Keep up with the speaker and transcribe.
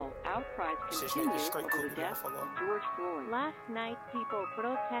outcries continue over the death of George Floyd. Last night, people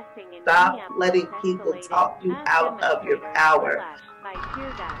protesting in Stop Minneapolis letting people talk you out of your power.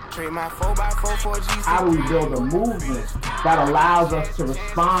 How do we build a movement that allows us to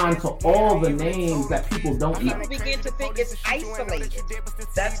respond to all the names that people don't know? People begin to think it's isolated.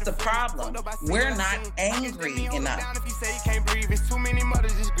 That's the problem. We're not angry enough.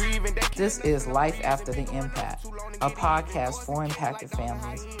 This is Life After the Impact, a podcast for impacted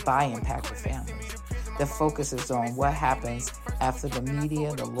families by impacted families that focuses on what happens after the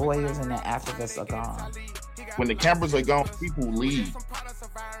media, the lawyers, and the activists are gone. When the cameras are gone, people leave.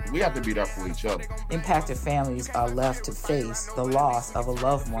 We have to be there for each other. Impacted families are left to face the loss of a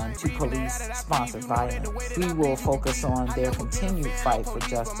loved one to police-sponsored violence. We will focus on their continued fight for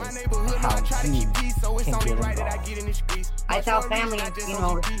justice and how you can get involved. I tell families,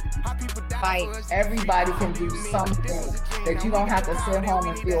 fight. Everybody can do something, that you don't have to sit home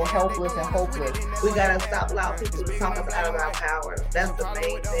and feel helpless and hopeless. We gotta stop allowing people to talk us out of our power. That's the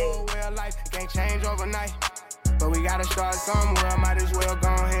main thing. But we gotta start somewhere. Might as well go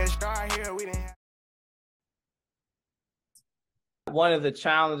ahead start here. One of the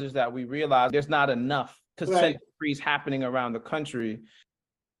challenges that we realize, there's not enough consent decrees happening around the country.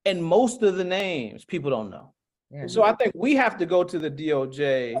 And most of the names people don't know. Yeah. So I think we have to go to the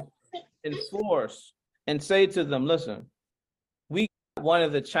DOJ, enforce, and say to them, listen, one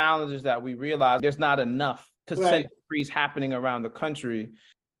of the challenges that we realize, there's not enough consent decrees happening around the country.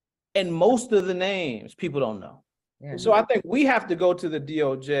 And most of the names people don't know. Yeah. So I think we have to go to the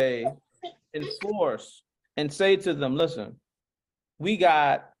DOJ, enforce, and say to them, listen, we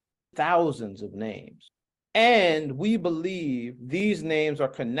got thousands of names. And we believe these names are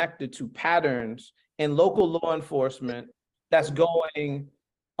connected to patterns in local law enforcement that's going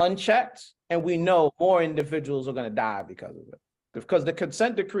unchecked. And we know more individuals are going to die because of it. Because the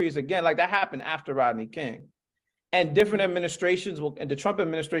consent decrees, again, like that happened after Rodney King. And different administrations, and the Trump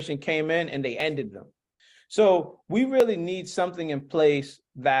administration came in and they ended them. So we really need something in place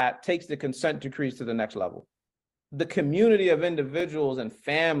that takes the consent decrees to the next level. The community of individuals and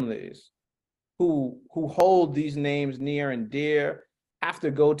families who hold these names near and dear have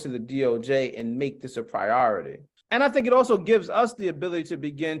to go to the DOJ and make this a priority. And I think it also gives us the ability to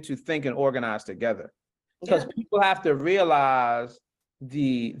begin to think and organize together. Because people have to realize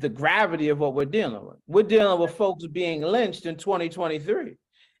the gravity of what we're dealing with. We're dealing with folks being lynched in 2023.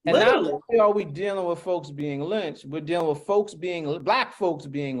 And not only are we dealing with folks being lynched, we're dealing with Black folks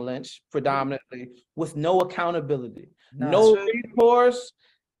being lynched predominantly with no accountability, no recourse,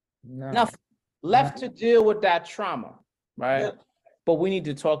 nothing left to deal with that trauma, right? Yeah. But we need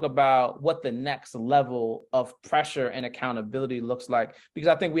to talk about what the next level of pressure and accountability looks like, because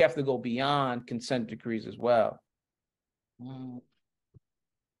I think we have to go beyond consent decrees as well.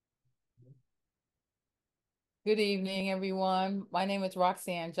 Good evening, everyone. My name is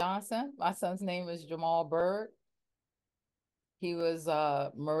Roxanne Johnson. My son's name is Jamal Byrd. He was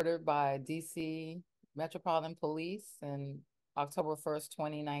murdered by DC Metropolitan Police in October 1st,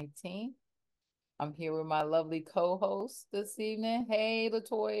 2019. I'm here with my lovely co-host this evening. Hey,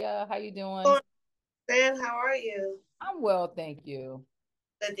 Latoya, how you doing? Dan, how are you? I'm well, thank you.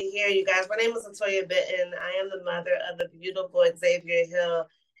 Good to hear you guys. My name is Latoya Bitten. I am the mother of the beautiful Xavier Hill.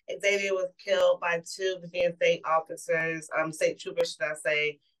 Xavier was killed by two Virginia State officers, state troopers, should I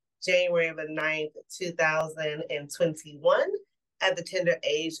say, January of the 9th, 2021, at the tender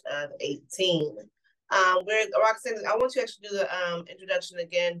age of 18. Roxanne, I want you to actually do the introduction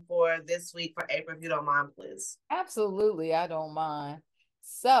again for this week for April, if you don't mind, please. Absolutely, I don't mind.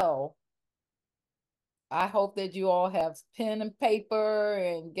 So, I hope that you all have pen and paper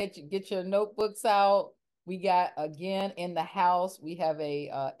and get your notebooks out. We got, again, in the house, we have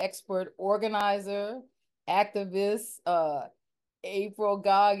a expert organizer, activist, April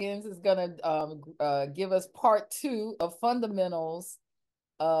Goggans is going to give us part 2 of fundamentals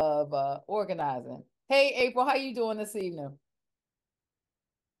of organizing. Hey, April, how you doing this evening?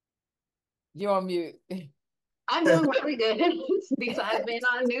 You're on mute. I'm doing really good. Besides being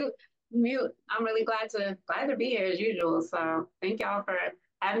on mute, I'm really glad to be here as usual. So thank y'all for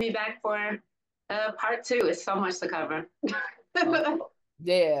having me back for part 2. It's so much to cover.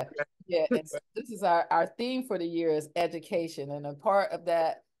 Yeah. This is our theme for the year is education, and a part of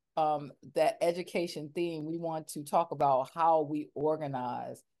that that education theme, we want to talk about how we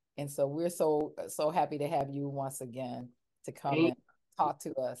organize. And so we're so happy to have you once again to come and talk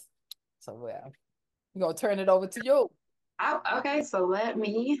to us. So we're gonna turn it over to you. Oh, okay, so let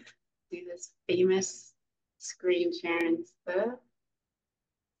me do this famous screen sharing stuff.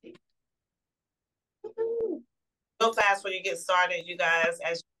 Real fast when you get started, you guys,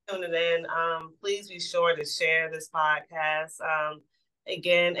 as tuning in. Please be sure to share this podcast.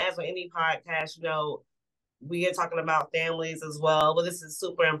 Again, as with any podcast, we are talking about families as well, but this is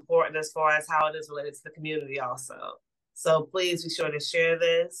super important as far as how it is related to the community also. So please be sure to share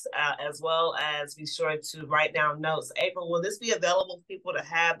this, as well as be sure to write down notes. April, will this be available for people to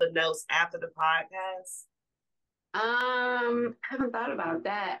have the notes after the podcast? I haven't thought about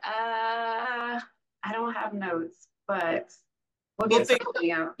that. I don't have notes, but we'll get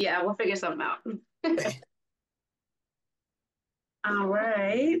something out. Yeah, we'll figure something out. All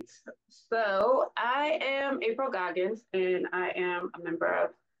right. So I am April Goggans, and I am a member of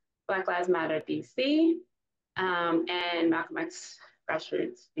Black Lives Matter DC, and Malcolm X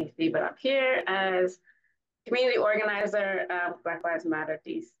Grassroots DC, but I'm here as community organizer of Black Lives Matter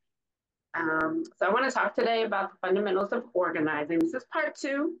DC. So I want to talk today about the fundamentals of organizing. This is part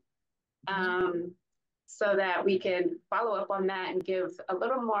 2, so that we can follow up on that and give a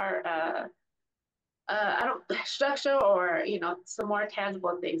little more structure, or some more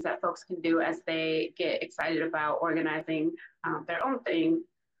tangible things that folks can do as they get excited about organizing their own thing.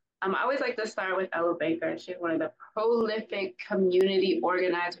 I always like to start with Ella Baker. She's one of the prolific community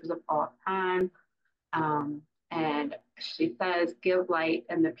organizers of all time. And she says, give light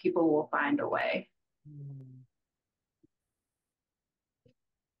and the people will find a way.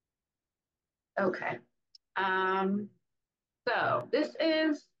 Okay. So this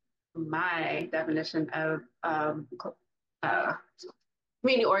is my definition of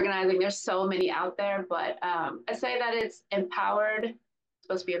community organizing. There's so many out there, but I say that it's empowered,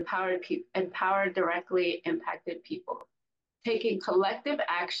 supposed to be empowered directly impacted people, taking collective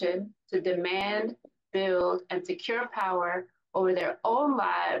action to demand, build, and secure power over their own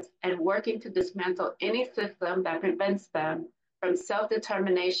lives, and working to dismantle any system that prevents them from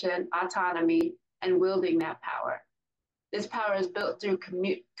self-determination, autonomy, and wielding that power. This power is built through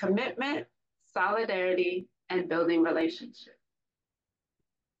commitment, solidarity, and building relationships.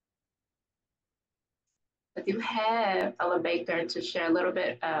 I do have Ella Baker to share a little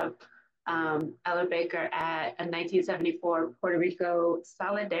bit of Ella Baker at a 1974 Puerto Rico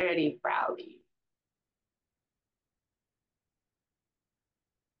Solidarity rally.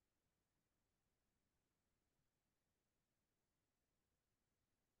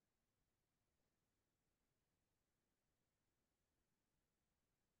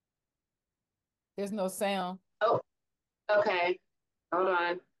 There's no sound. Oh, okay. Hold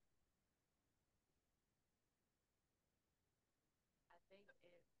on.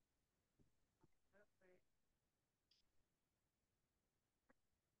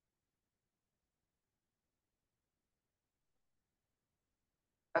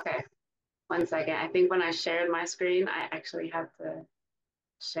 Okay, 1 second. I think when I shared my screen, I actually have to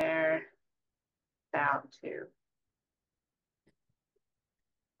share down too.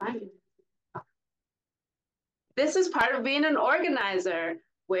 This is part of being an organizer,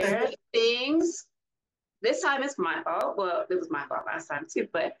 where things, this time it's my fault. Well, it was my fault last time too,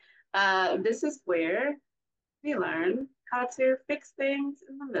 but this is where we learn how to fix things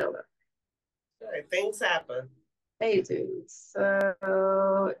in the middle of it. Right, things happen. They do. So,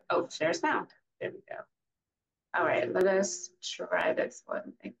 oh, share sound. There we go. All right, let us try this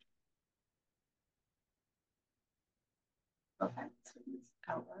one. Thank you. Okay, so this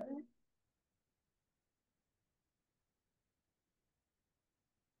hour.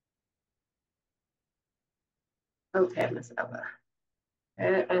 Okay, Miss Ella.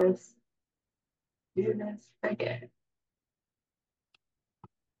 Let us do this again.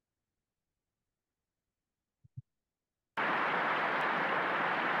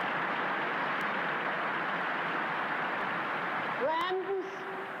 Friends,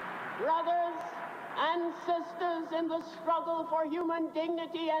 brothers, and sisters in the struggle for human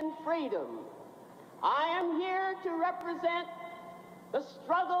dignity and freedom, I am here to represent the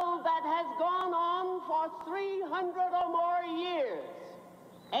struggle that has gone on for 300 or more years,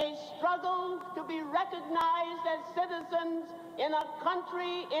 a struggle to be recognized as citizens in a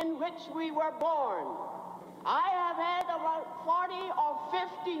country in which we were born. I have had about 40 or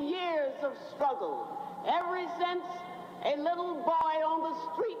 50 years of struggle, ever since a little boy on the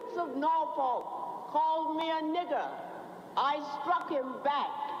streets of Norfolk called me a nigger. I struck him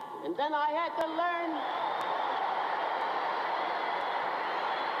back, and then I had to learn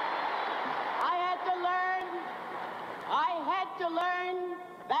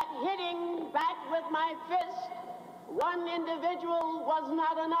that hitting back with my fist one individual was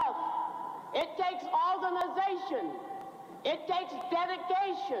not enough. It takes organization. It takes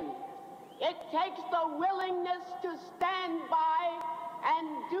dedication. It takes the willingness to stand by and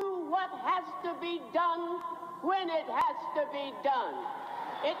do what has to be done when it has to be done.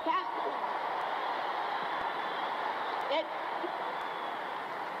 It can.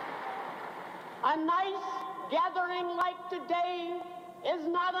 A nice gathering like today is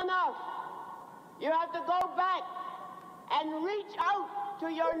not enough. You have to go back and reach out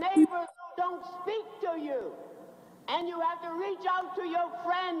to your neighbors who don't speak to you. And you have to reach out to your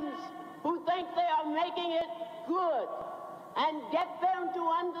friends who think they are making it good and get them to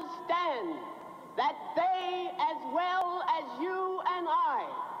understand that they, as well as you and I,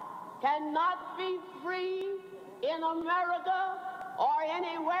 cannot be free in America or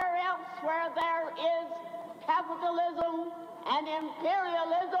anywhere else where there is capitalism and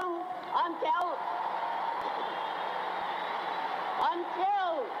imperialism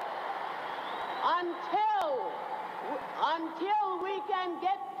until we can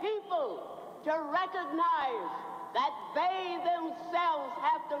get people to recognize that they themselves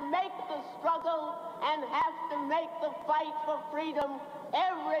have to make the struggle and have to make the fight for freedom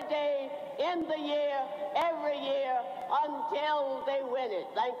every day in the year, every year, until they win it.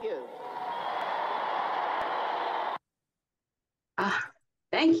 Thank you.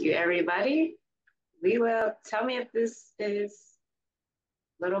 Thank you, everybody. We will tell me if this is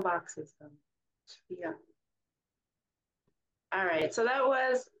little boxes. Yeah. All right, so that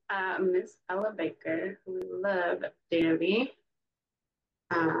was Miss Ella Baker, who we love dearly.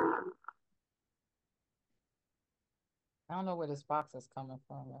 I don't know where this box is coming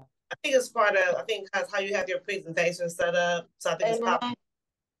from. I think it's part of, because how you have your presentation set up. So I think it's probably,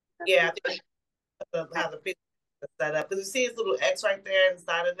 yeah, I think how the presentation is set up. Because you see this little X right there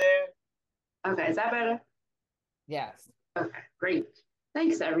inside of there. Okay, is that better? Yes. Okay, great.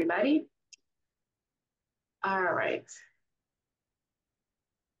 Thanks, everybody. All right.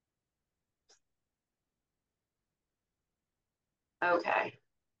 Okay.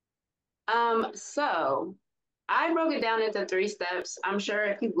 So I broke it down into 3 steps. I'm sure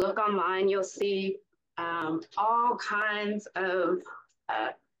if you look online, you'll see all kinds of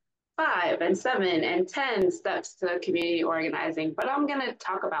 5 and 7 and 10 steps to community organizing, but I'm going to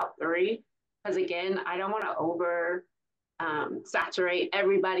talk about 3 because, again, I don't want to over saturate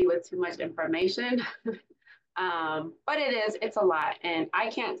everybody with too much information. But it's a lot, and I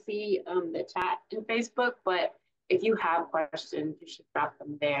can't see the chat in Facebook, but if you have questions, you should drop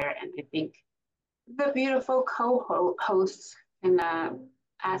them there, and I think the beautiful co-hosts can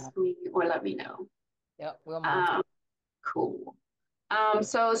ask me or let me know. Yep, we'll cool.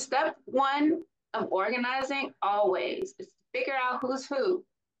 So step 1 of organizing always is to figure out who's who.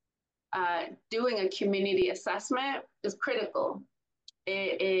 Doing a community assessment is critical.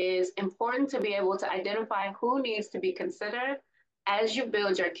 It is important to be able to identify who needs to be considered as you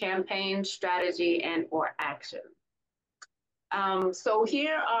build your campaign strategy and or action. So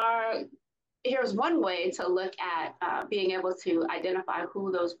here's one way to look at being able to identify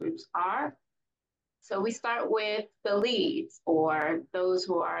who those groups are. So we start with the leads, or those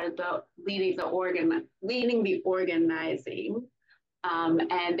who are leading the organizing,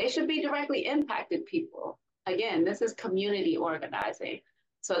 and they should be directly impacted people. Again, this is community organizing.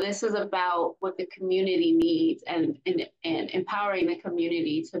 So this is about what the community needs and empowering the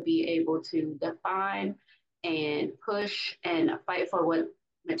community to be able to define and push and fight for what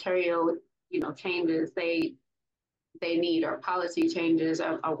material, changes they need, or policy changes,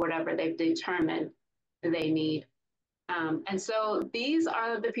 or whatever they've determined they need. And so these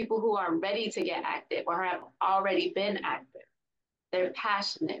are the people who are ready to get active or have already been active. They're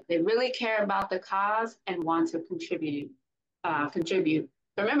passionate. They really care about the cause and want to contribute.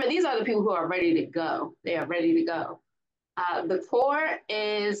 Remember, these are the people who are ready to go. They are ready to go. The core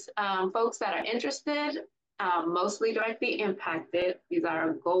is folks that are interested, mostly directly impacted. These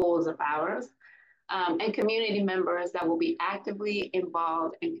are goals of ours. And community members that will be actively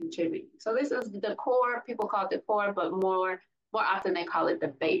involved and contributing. So this is the core. People call it the core, but more often they call it the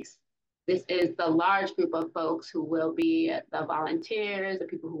base. This is the large group of folks who will be the volunteers, the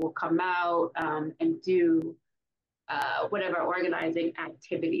people who will come out and do whatever organizing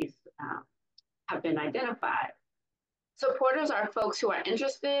activities have been identified. Supporters are folks who are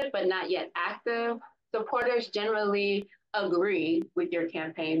interested but not yet active. Supporters generally agree with your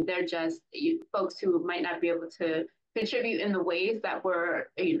campaign. They're just folks who might not be able to contribute in the ways that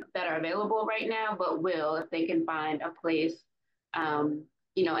that are available right now, but will if they can find a place,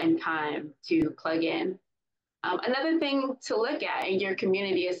 and time to plug in. Another thing to look at in your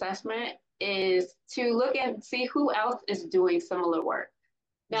community assessment is to look and see who else is doing similar work.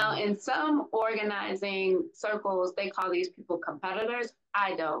 Now, in some organizing circles, they call these people competitors.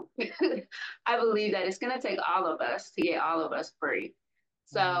 I don't. I believe that it's going to take all of us to get all of us free.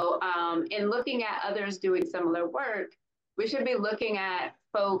 So in looking at others doing similar work, we should be looking at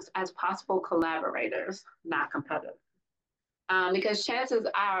folks as possible collaborators, not competitors. Because chances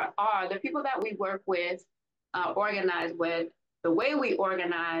are the people that we work with, organize with, the way we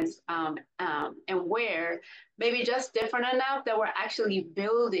organize and where maybe just different enough that we're actually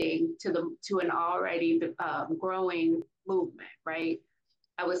building to an already growing movement, right?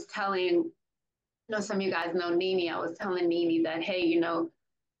 I was telling, some of you guys know Nini. I was telling Nini that, hey,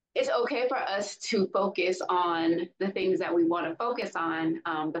 it's okay for us to focus on the things that we want to focus on.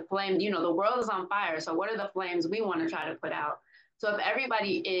 The flame, the world is on fire. So what are the flames we want to try to put out? So if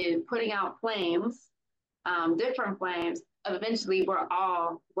everybody is putting out flames, different flames, eventually we're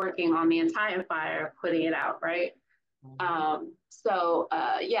all working on the entire fire, putting it out, right?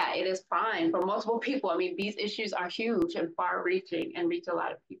 Yeah, it is fine for multiple people. I mean, these issues are huge and far reaching and reach a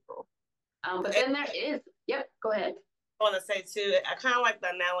lot of people. But then there is, go ahead. I want to say too, I kind of like the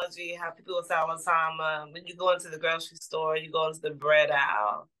analogy how people will say all the time, when you go into the grocery store, you go into the bread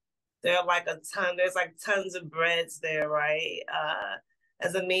aisle, there are like there's like tons of breads there, right?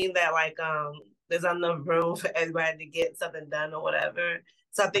 Doesn't mean that like there's enough room for everybody to get something done or whatever.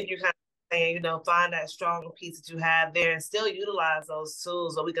 So I think you're kind of saying, find that strong piece that you have there and still utilize those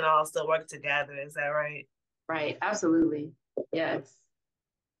tools so we can all still work together. Is that right? Right, absolutely. Yes.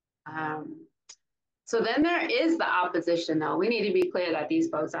 So then there is the opposition, though. We need to be clear that these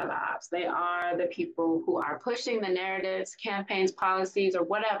folks are the ops. They are the people who are pushing the narratives, campaigns, policies, or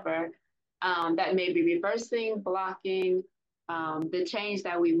whatever that may be reversing, blocking the change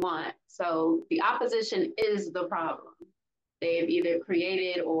that we want. So the opposition is the problem. They've either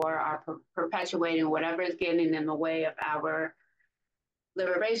created or are perpetuating whatever is getting in the way of our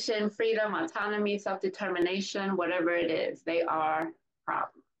liberation, freedom, autonomy, self-determination, whatever it is. They are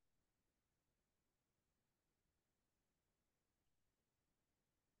problems.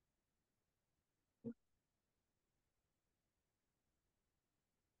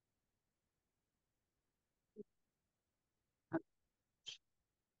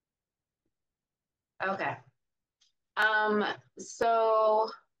 Okay. So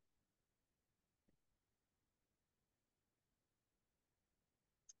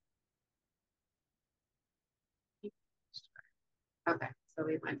okay, so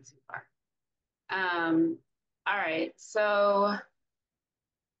we went too far. All right, so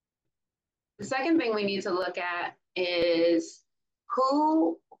the second thing we need to look at is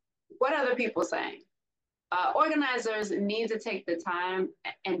what are the people saying? Organizers need to take the time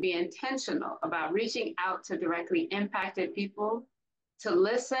and be intentional about reaching out to directly impacted people to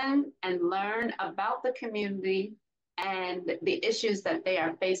listen and learn about the community and the issues that they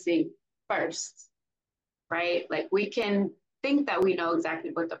are facing first, right? Like we can think that we know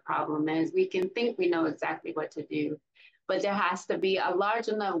exactly what the problem is. We can think we know exactly what to do, but there has to be a large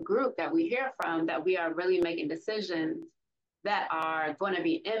enough group that we hear from that we are really making decisions that are going to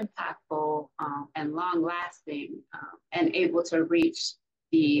be impactful and long lasting and able to reach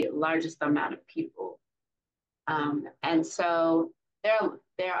the largest amount of people. And so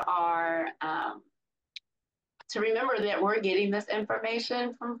there are, to remember that we're getting this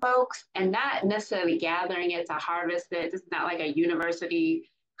information from folks and not necessarily gathering it to harvest it. It's not like a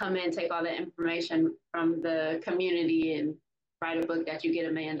university come in, take all the information from the community and write a book that you get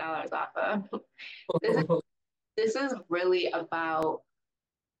 $1 million off of. This is really about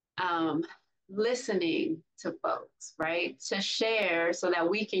listening to folks, right? To share so that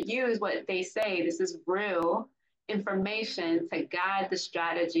we can use what they say. This is real information to guide the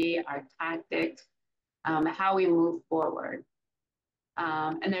strategy, our tactics, how we move forward.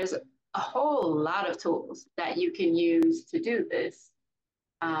 And there's a whole lot of tools that you can use to do this.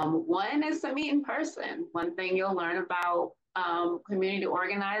 One is to meet in person. One thing you'll learn about community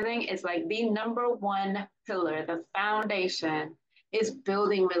organizing is like the number one pillar, the foundation is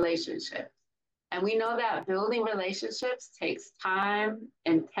building relationships. And we know that building relationships takes time,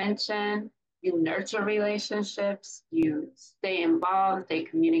 intention, you nurture relationships, you stay involved, stay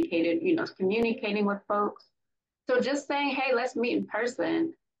communicated, communicating with folks. So just saying, hey, let's meet in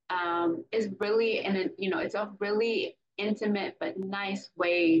person is really, it's a really intimate but nice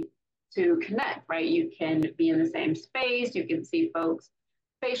way to connect, right? You can be in the same space, you can see folks'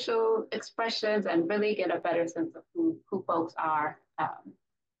 facial expressions and really get a better sense of who folks are.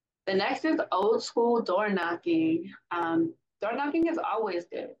 The next is old school door knocking. Door knocking is always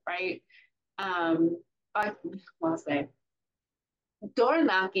good, right? I'll say door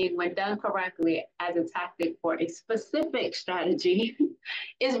knocking, when done correctly as a tactic for a specific strategy,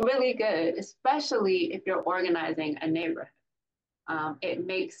 is really good, especially if you're organizing a neighborhood. It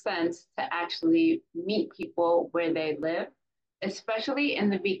makes sense to actually meet people where they live, especially in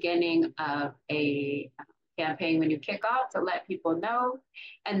the beginning of a campaign when you kick off to let people know,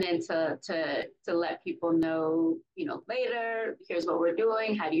 and then to let people know, later, here's what we're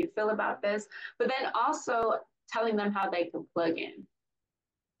doing. How do you feel about this? But then also telling them how they can plug in.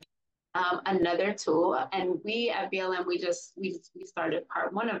 Another tool, and we at BLM, we started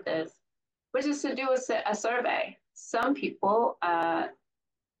part one of this, which is to do a survey. Some people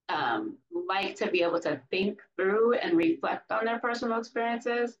like to be able to think through and reflect on their personal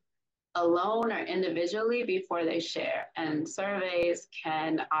experiences alone or individually before they share. And surveys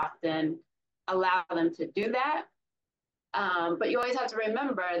can often allow them to do that. But you always have to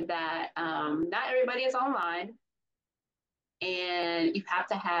remember that not everybody is online, and you have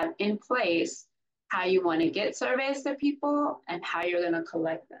to have in place how you want to get surveys to people and how you're going to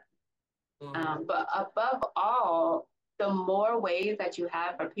collect them. But above all, the more ways that you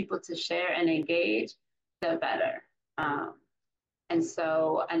have for people to share and engage, the better. And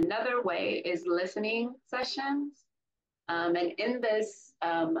so another way is listening sessions. And in this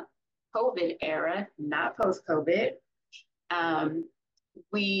COVID era, not post-COVID,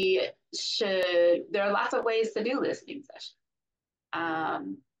 there are lots of ways to do listening sessions.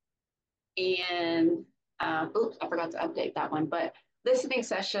 Oops, I forgot to update that one, but listening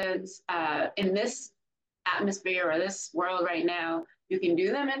sessions in this atmosphere or this world right now, you can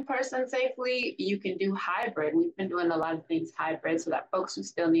do them in person safely. You can do hybrid. We've been doing a lot of things hybrid so that folks who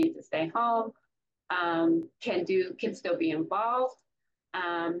still need to stay home can still be involved.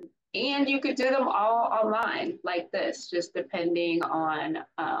 And you could do them all online like this, just depending on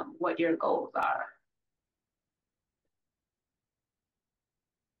what your goals are.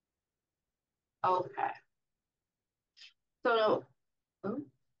 Okay. So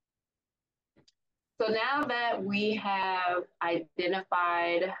now that we have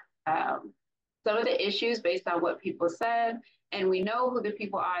identified some of the issues based on what people said, and we know who the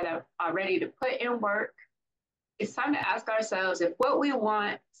people are that are ready to put in work, it's time to ask ourselves if what we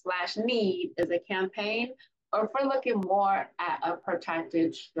want / need is a campaign, or if we're looking more at a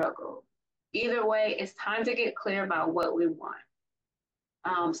protracted struggle. Either way, it's time to get clear about what we want.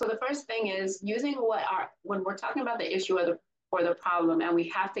 So the first thing is using when we're talking about the issue or the problem, and we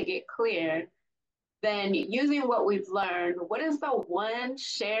have to get clear, then using what we've learned, what is the one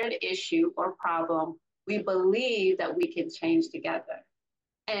shared issue or problem we believe that we can change together?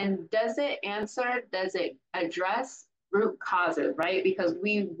 And does it address root causes, right? Because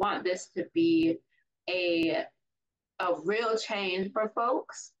we want this to be a real change for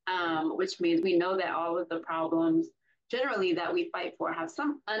folks, which means we know that all of the problems generally that we fight for have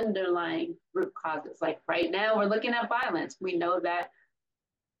some underlying root causes. Like right now, we're looking at violence. We know that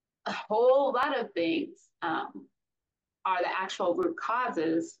a whole lot of things are the actual root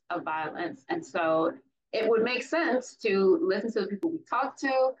causes of violence. And so it would make sense to listen to the people we talk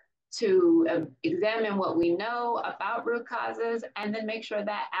to examine what we know about root causes, and then make sure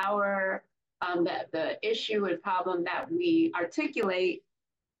that that the issue and problem that we articulate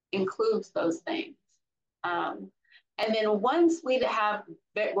includes those things. And then once we're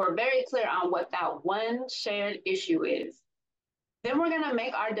very clear on what that one shared issue is, then we're going to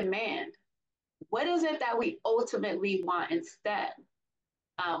make our demand. What is it that we ultimately want instead?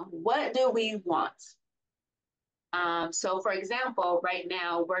 What do we want? So for example, right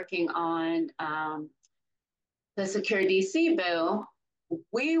now, working on the Secure DC bill,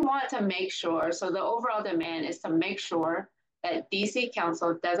 we want to make sure, so the overall demand is to make sure that DC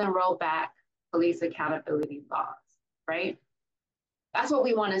Council doesn't roll back police accountability laws, right? That's what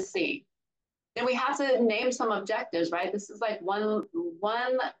we want to see. Then we have to name some objectives, right? This is like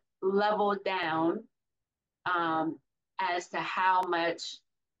one level down as to how much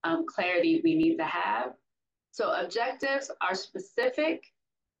clarity we need to have. So objectives are specific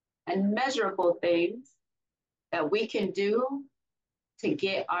and measurable things that we can do to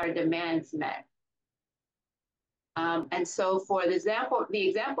get our demands met. And so for the example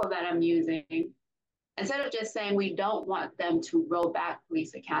that I'm using, instead of just saying we don't want them to roll back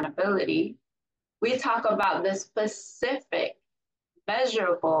police accountability, we talk about the specific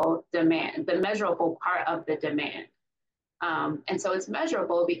measurable demand, the measurable part of the demand. And so it's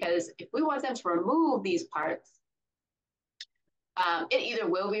measurable because if we want them to remove these parts, it either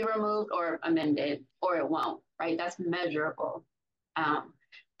will be removed or amended, or it won't, right? That's measurable.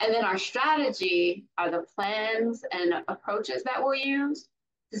 And then our strategy are the plans and approaches that we'll use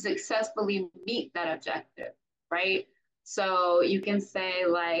to successfully meet that objective, right? So you can say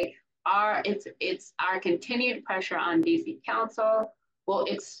like, it's our continued pressure on DC Council will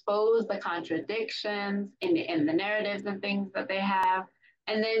expose the contradictions in the narratives and things that they have,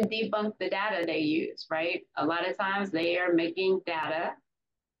 and then debunk the data they use, right? A lot of times they are making data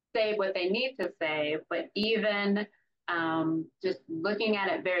say what they need to say, but even just looking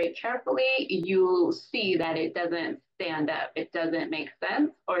at it very carefully, you see that it doesn't stand up, it doesn't make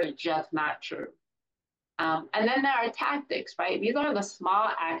sense, or it's just not true. And then there are tactics, right? These are the small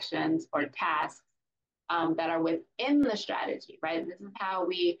actions or tasks that are within the strategy, right? This is how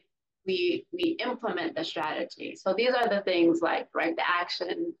we implement the strategy. So these are the things like direct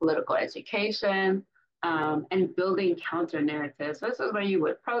action, political education, and building counter narratives. So this is where you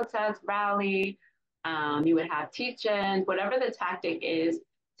would protest, rally, you would have teach-ins, whatever the tactic is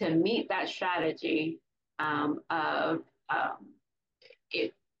to meet that strategy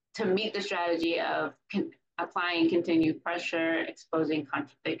to meet the strategy of applying continued pressure, exposing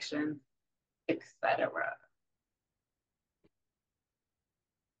contradictions, etc.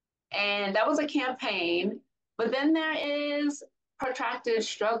 And that was a campaign, but then there is protracted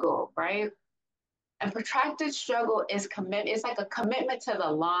struggle, right? And protracted struggle is it's like a commitment to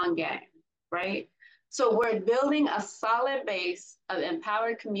the long game, right? So we're building a solid base of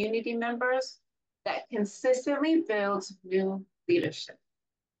empowered community members that consistently builds new leadership,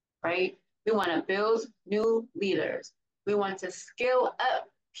 right? We want to build new leaders. We want to skill up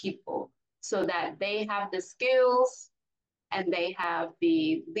people so that they have the skills and they have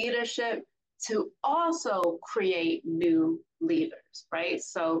the leadership to also create new leaders, right?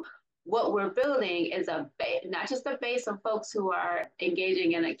 So what we're building is not just a base of folks who are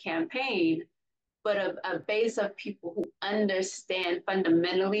engaging in a campaign, but a base of people who understand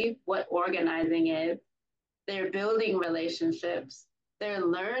fundamentally what organizing is. They're building relationships. They're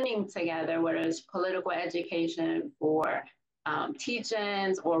learning together, whether it's political education or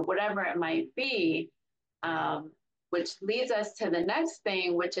teach-ins or whatever it might be, which leads us to the next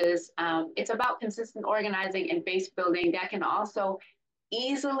thing, which is it's about consistent organizing and base building that can also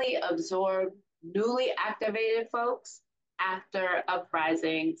easily absorb newly activated folks after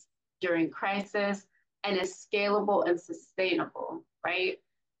uprisings during crisis, and is scalable and sustainable, right?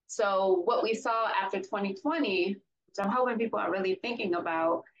 So what we saw after 2020, which I'm hoping people are really thinking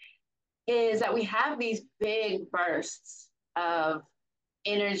about, is that we have these big bursts of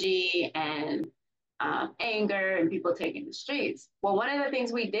energy and anger and people taking the streets. Well, one of the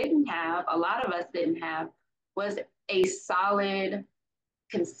things we didn't have, a lot of us didn't have, was a solid,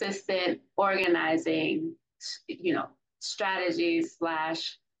 consistent organizing, strategy /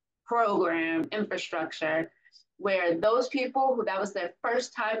 program infrastructure where those people who that was their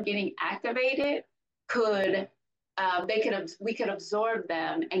first time getting activated we could absorb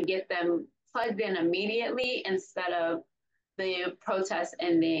them and get them plugged in immediately instead of the protest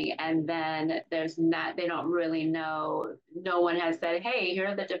ending and then they don't really know, no one has said, hey, here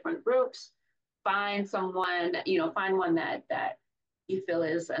are the different groups, find someone, find one that you feel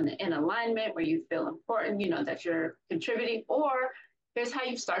is in alignment, where you feel important, that you're contributing, or here's how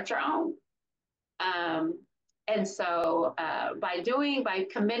you start your own. And so by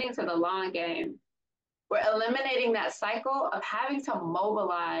committing to the long game, we're eliminating that cycle of having to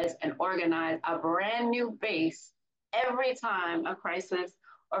mobilize and organize a brand new base every time a crisis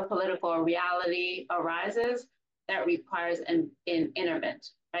or political reality arises that requires an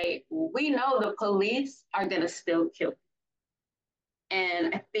intervention, right? We know the police are going to still kill.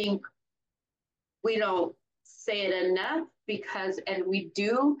 And I think we don't say it enough and we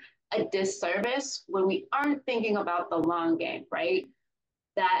do a disservice when we aren't thinking about the long game, right?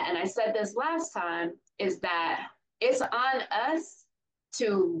 And I said this last time, is that it's on us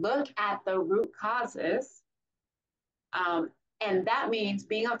to look at the root causes. And that means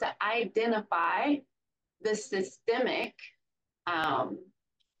being able to identify the systemic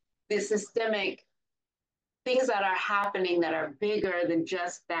things that are happening that are bigger than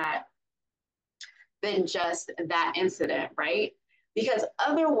just that incident, right? Because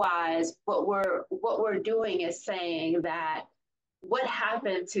otherwise, what we're doing is saying that what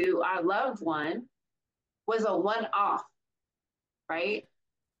happened to our loved one was a one-off, right?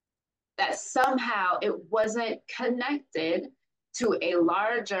 That somehow it wasn't connected to a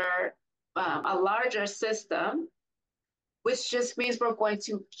larger system, which just means we're going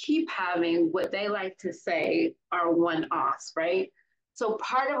to keep having what they like to say are one-offs, right? So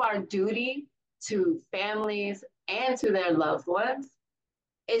part of our duty to families and to their loved ones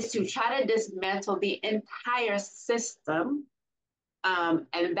is to try to dismantle the entire system.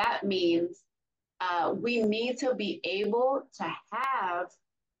 And that means we need to be able to have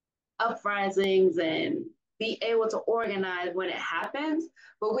uprisings and be able to organize when it happens,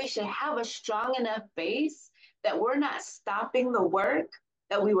 but we should have a strong enough base that we're not stopping the work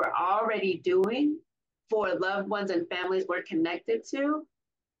that we were already doing for loved ones and families we're connected to,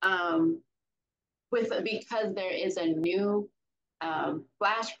 because there is a new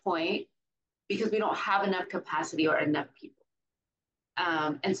flashpoint because we don't have enough capacity or enough people.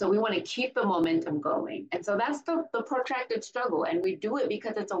 And so we want to keep the momentum going. And so that's the protracted struggle. And we do it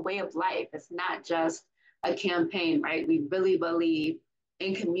because it's a way of life. It's not just a campaign, right? We really believe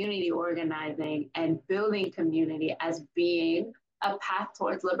in community organizing and building community as being a path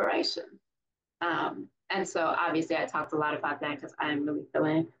towards liberation. And so obviously I talked a lot about that because I'm really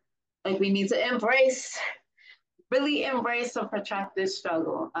feeling like we need to really embrace the protracted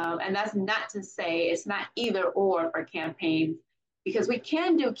struggle. And that's not to say it's not either or for campaigns, because we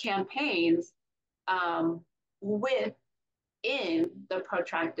can do campaigns within the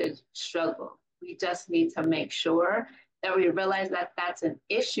protracted struggle. We just need to make sure that we realize that that's an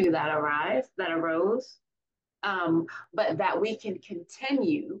issue that arose, but that we can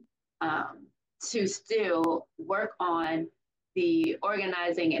continue to still work on the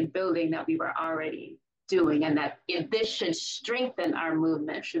organizing and building that we were already doing, and that this should strengthen our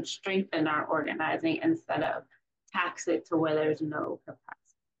movement, should strengthen our organizing instead of tax it to where there's no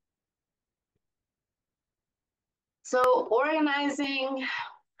capacity. So organizing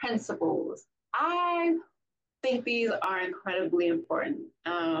principles, I think these are incredibly important.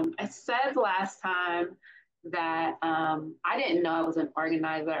 I said last time that I didn't know I was an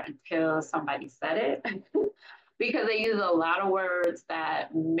organizer until somebody said it because they use a lot of words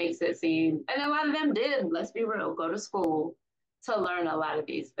that makes it seem, and a lot of them did, let's be real, go to school to learn a lot of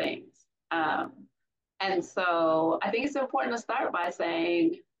these things. And so I think it's important to start by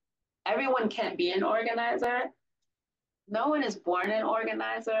saying everyone can't be an organizer. No one is born an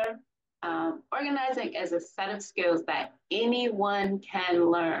organizer. Organizing is a set of skills that anyone can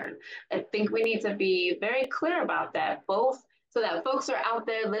learn. I think we need to be very clear about that, both so that folks are out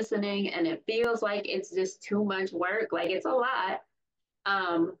there listening and it feels like it's just too much work, like it's a lot,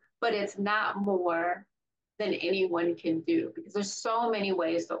 but it's not more than anyone can do, because there's so many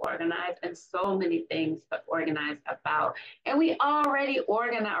ways to organize and so many things to organize about. And we already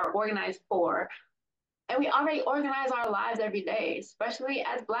organize for, and we already organize our lives every day, especially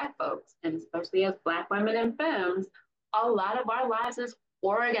as Black folks and especially as Black women and femmes. A lot of our lives is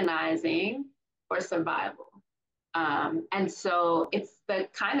organizing for survival. And so it's the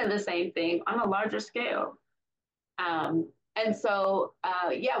kind of the same thing on a larger scale. And so,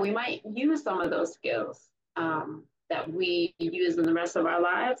 yeah, we might use some of those skills that we use in the rest of our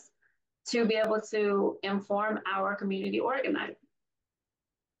lives to be able to inform our community organizing.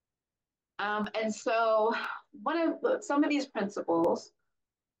 And so some of these principles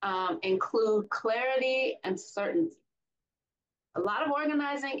include clarity and certainty. A lot of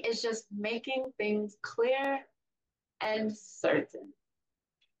organizing is just making things clear and certain.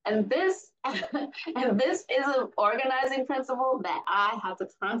 And this is an organizing principle that I have to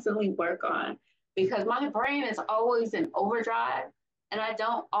constantly work on, because my brain is always in overdrive and I'm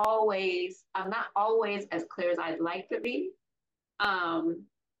not always as clear as I'd like to be.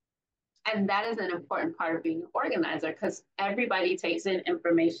 And that is an important part of being an organizer, because everybody takes in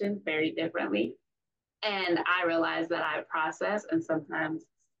information very differently. And I realize that I process and sometimes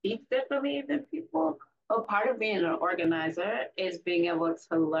speak differently than people. But part of being an organizer is being able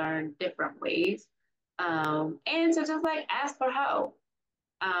to learn different ways and to just like ask for help.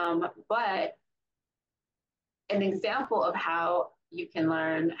 But an example of how you can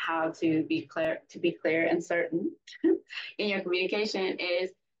learn how to be clear and certain in your communication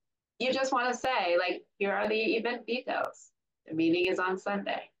is you just want to say, like, here are the event details. The meeting is on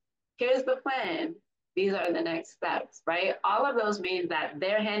Sunday. Here's the plan. These are the next steps, right? All of those mean that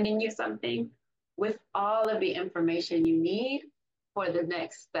they're handing you something with all of the information you need for the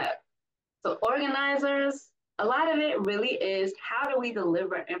next step. So organizers, a lot of it really is, how do we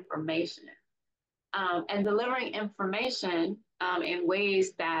deliver information? And delivering information in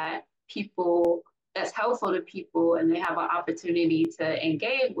ways that that's helpful to people and they have an opportunity to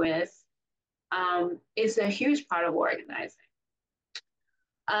engage with is a huge part of organizing.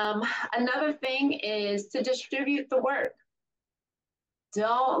 Another thing is to distribute the work.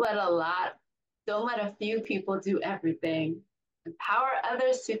 Don't let a few people do everything. Empower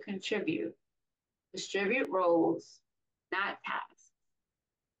others to contribute. Distribute roles, not tasks.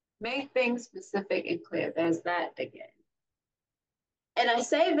 Make things specific and clear. There's that again. And I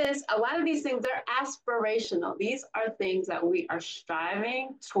say this, a lot of these things are aspirational. These are things that we are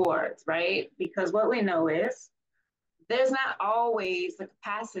striving towards, right? Because what we know is there's not always the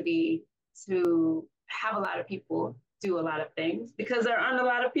capacity to have a lot of people do a lot of things because there aren't a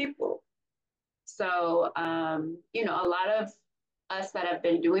lot of people. So, a lot of us that have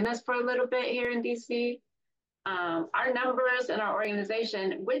been doing this for a little bit here in DC, Our numbers in our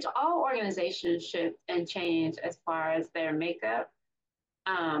organization, which all organizations shift and change as far as their makeup.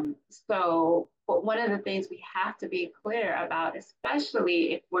 But one of the things we have to be clear about,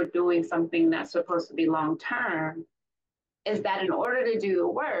 especially if we're doing something that's supposed to be long term, is that in order to do the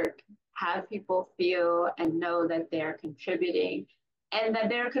work, have people feel and know that they're contributing and that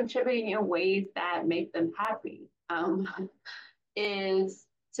they're contributing in ways that make them happy, is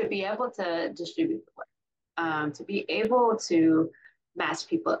to be able to distribute the work, to be able to match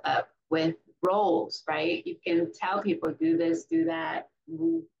people up with roles, right? You can tell people do this, do that,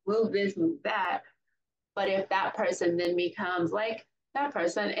 move this, move that. But if that person then becomes like, that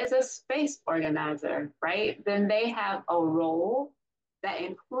person is a space organizer, right? Then they have a role that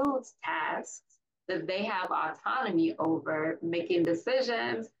includes tasks that they have autonomy over, making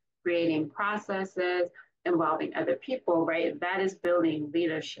decisions, creating processes, involving other people, right? That is building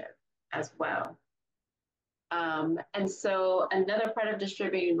leadership as well. And so another part of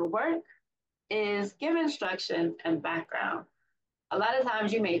distributing the work is give instructions and background. A lot of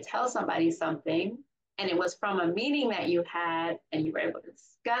times you may tell somebody something and it was from a meeting that you had and you were able to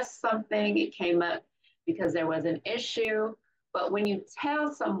discuss something. It came up because there was an issue. But when you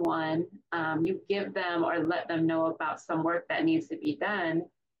tell someone, you give them or let them know about some work that needs to be done,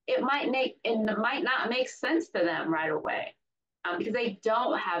 it might not make sense to them right away because they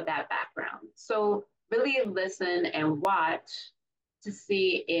don't have that background. So really listen and watch to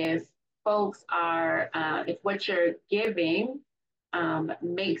see if folks are, if what you're giving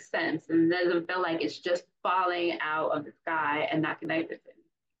makes sense and doesn't feel like it's just falling out of the sky and not connected to anything.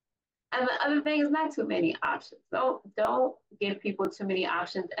 And the other thing is not too many options. Don't give people too many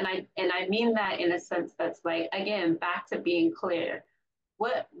options. And I mean that in a sense that's like, again, back to being clear.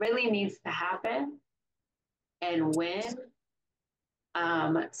 What really needs to happen and when,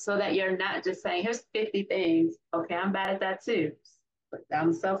 so that you're not just saying, here's 50 things. Okay, I'm bad at that too. Put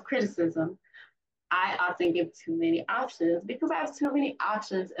down self-criticism. I often give too many options because I have too many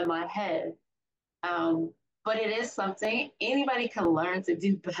options in my head. But it is something anybody can learn to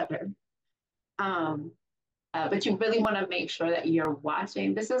do better. But you really want to make sure that you're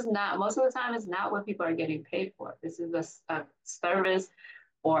watching. This is not, most of the time, it's not what people are getting paid for. This is a service,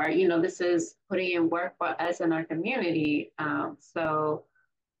 or, this is putting in work for us in our community. So,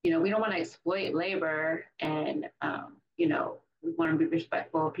 we don't want to exploit labor and, we want to be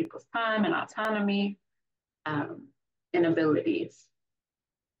respectful of people's time and autonomy and abilities.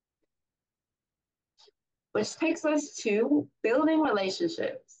 Which takes us to building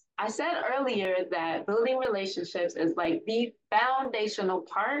relationships. I said earlier that building relationships is like the foundational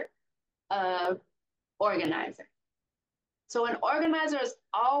part of organizing. So an organizer is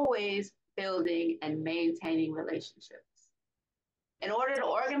always building and maintaining relationships. In order to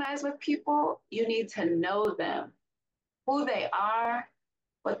organize with people, you need to know them, who they are,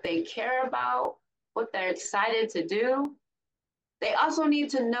 what they care about, what they're excited to do. They also need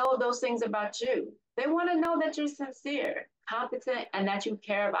to know those things about you. They want to know that you're sincere, competent, and that you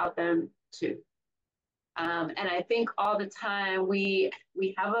care about them too. And I think all the time we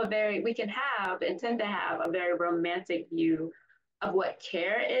can have and tend to have a very romantic view of what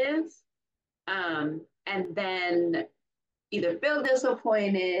care is, and then either feel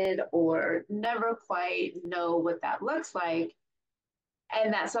disappointed or never quite know what that looks like.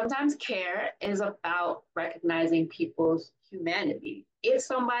 And that sometimes care is about recognizing people's humanity. If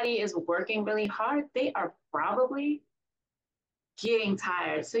somebody is working really hard, they are probably getting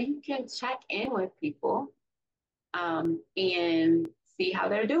tired. So you can check in with people and see how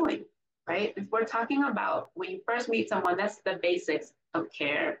they're doing, right? If we're talking about when you first meet someone, that's the basics of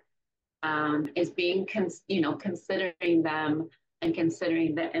care, is being, considering them and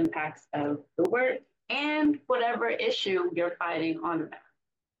considering the impacts of the work and whatever issue you're fighting on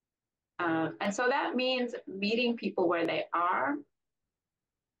about. And so that means meeting people where they are,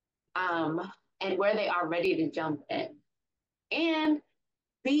 and where they are ready to jump in. And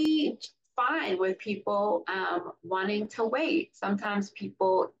be fine with people wanting to wait. Sometimes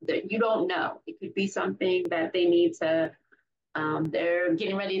people that you don't know, it could be something that they need to, they're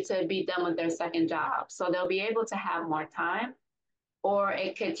getting ready to be done with their second job. So they'll be able to have more time. Or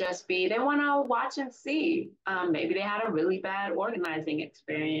it could just be they want to watch and see. Maybe they had a really bad organizing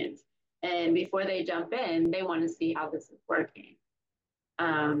experience. And before they jump in, they want to see how this is working.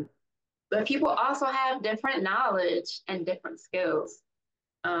 But people also have different knowledge and different skills.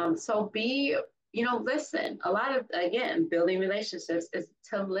 So listen. A lot of, again, building relationships is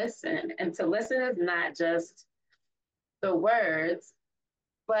to listen. And to listen is not just the words,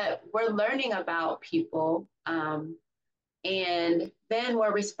 but we're learning about people And then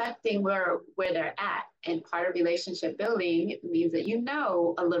we're respecting where they're at. And part of relationship building means that you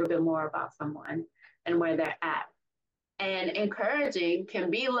know a little bit more about someone and where they're at. And encouraging can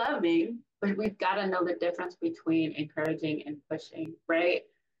be loving, but we've got to know the difference between encouraging and pushing, right?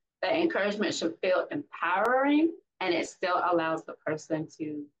 That encouragement should feel empowering, and it still allows the person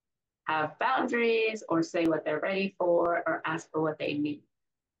to have boundaries or say what they're ready for or ask for what they need.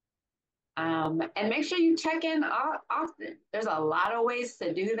 And make sure you check in often. There's a lot of ways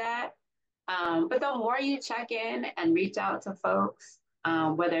to do that. But the more you check in and reach out to folks,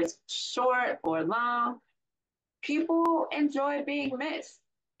 whether it's short or long, people enjoy being missed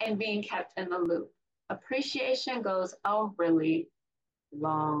and being kept in the loop. Appreciation goes a really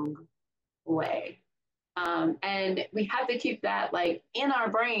long way. And we have to keep that like in our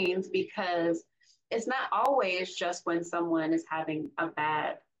brains, because it's not always just when someone is having a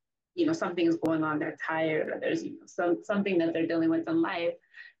bad, something is going on, they're tired, or there's, something that they're dealing with in life.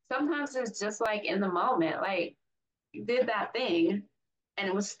 Sometimes it's just like in the moment, like you did that thing and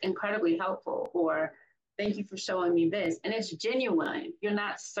it was incredibly helpful, or thank you for showing me this. And it's genuine. You're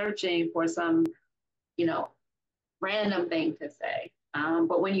not searching for some, random thing to say.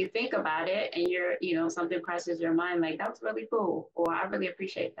 But when you think about it and something crosses your mind, like that was really cool, or I really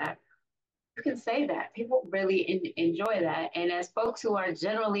appreciate that, you can say that. People really enjoy that. And as folks who are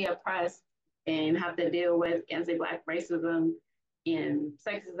generally oppressed and have to deal with anti-Black racism and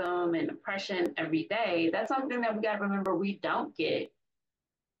sexism and oppression every day, that's something that we got to remember we don't get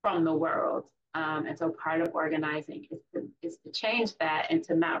from the world. And so part of organizing is to change that and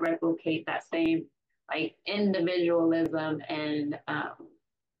to not replicate that same like individualism and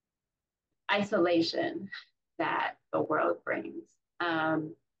isolation that the world brings.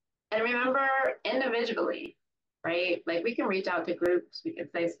 And remember, individually, right? Like we can reach out to groups, we can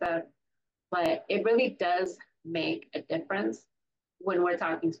say stuff, but it really does make a difference when we're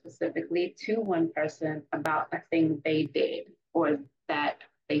talking specifically to one person about a thing they did or that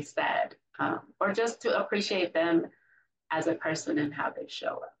they said, or just to appreciate them as a person and how they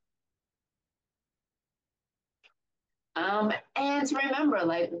show up. And to remember,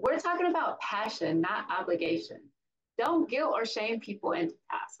 like, we're talking about passion, not obligation. Don't guilt or shame people into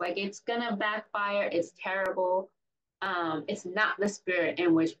tasks. Like, it's gonna backfire, it's terrible. It's not the spirit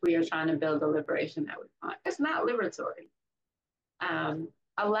in which we are trying to build the liberation that we want. It's not liberatory.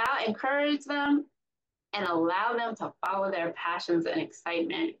 Encourage them and allow them to follow their passions and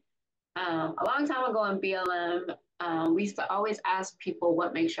excitement. A long time ago in BLM, we used to always ask people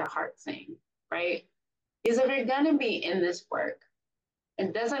what makes your heart sing, right? Is if you're gonna be in this work,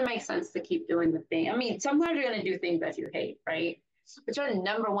 it doesn't make sense to keep doing the thing. I mean, sometimes you're gonna do things that you hate, right? But your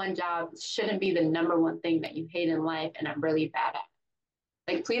number one job shouldn't be the number one thing that you hate in life and are really bad at.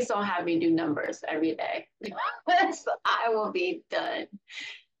 Like, please don't have me do numbers every day. So I will be done.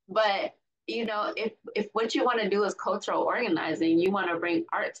 But if what you want to do is cultural organizing, you want to bring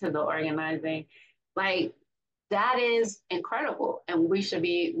art to the organizing, like that is incredible. And we should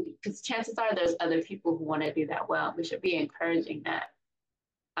be, because chances are there's other people who want to do that well. We should be encouraging that.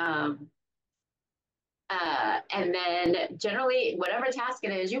 And then generally, whatever task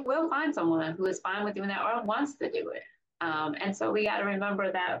it is, you will find someone who is fine with doing that or wants to do it. And so we got to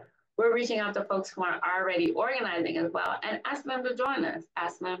remember that we're reaching out to folks who are already organizing as well and ask them to join us,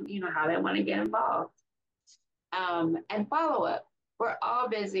 ask them, how they want to get involved. And follow up. We're all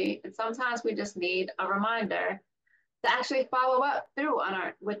busy, and sometimes we just need a reminder to actually follow up through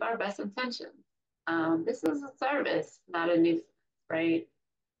with our best intentions. This is a service, not a nuisance, right?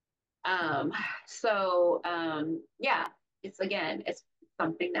 Yeah, it's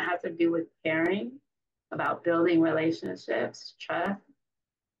something that has to do with caring about building relationships, trust,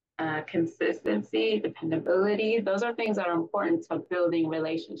 consistency, dependability. Those are things that are important to building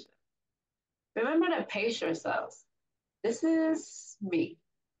relationships. Remember to pace yourselves. This is me.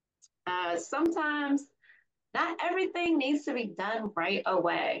 Sometimes not everything needs to be done right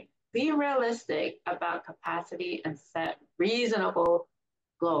away. Be realistic about capacity and set reasonable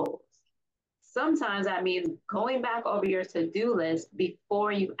goals. Sometimes that means going back over your to-do list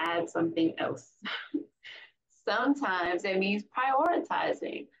before you add something else. Sometimes it means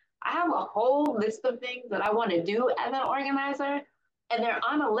prioritizing. I have a whole list of things that I want to do as an organizer, and they're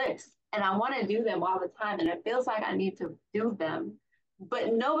on a list, and I want to do them all the time, and it feels like I need to do them,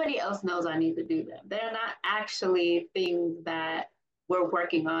 but nobody else knows I need to do them. They're not actually things that we're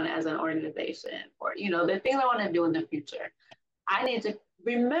working on as an organization, or, the things I want to do in the future. I need to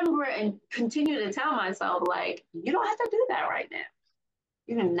remember and continue to tell myself, like, you don't have to do that right now.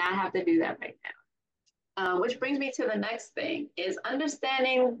 You do not have to do that right now. Which brings me to the next thing is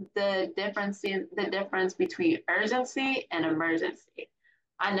understanding the difference between urgency and emergency.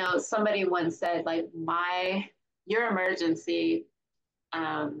 I know somebody once said like your emergency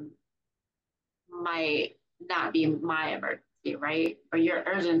might not be my emergency, right? Or your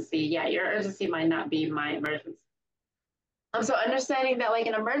urgency might not be my emergency. So understanding that like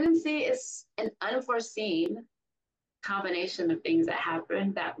an emergency is an unforeseen combination of things that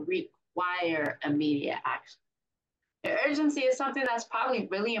happen that require immediate action. The urgency is something that's probably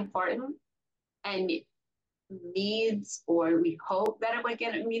really important and needs, or we hope that it would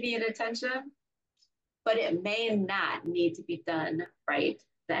get immediate attention, but it may not need to be done right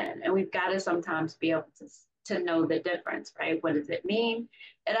then. And we've got to sometimes be able to know the difference, right? What does it mean?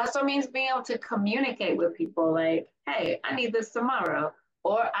 It also means being able to communicate with people like, hey, I need this tomorrow,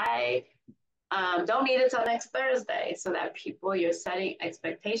 or I don't need it till next Thursday, so that you're setting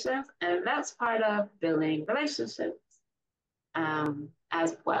expectations, and that's part of building relationships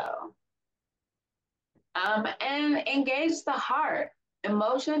as well. And engage the heart.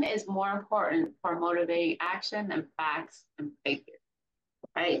 Emotion is more important for motivating action than facts and figures,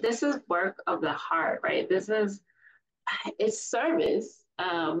 right? This is work of the heart, right? It's service,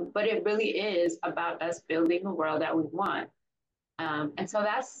 but it really is about us building the world that we want. And so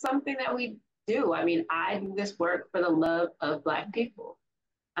that's something that we do. I mean, I do this work for the love of Black people.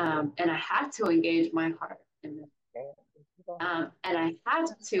 And I have to engage my heart in this. And I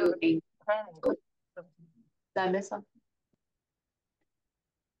have to engage. Did I miss something?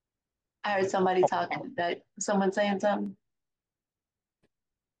 I heard somebody talking. Someone saying something.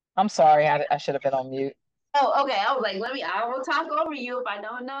 I'm sorry, I should have been on mute. Oh, okay. I was like, I will talk over you if I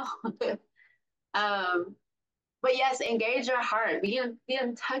don't know. But yes, engage your heart. Be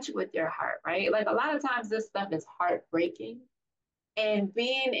in touch with your heart, right? Like a lot of times this stuff is heartbreaking. And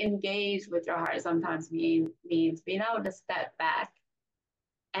being engaged with your heart sometimes means being able to step back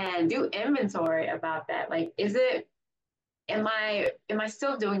and do inventory about that. Like, am I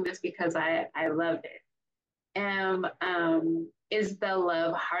still doing this because I love it? Is the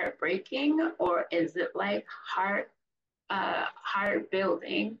love heartbreaking, or is it like heart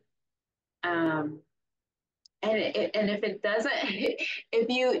building? And if it doesn't,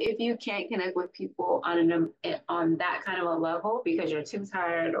 if you can't connect with people on that kind of a level because you're too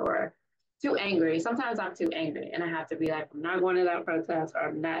tired or too angry, sometimes I'm too angry and I have to be like, I'm not going to that protest, or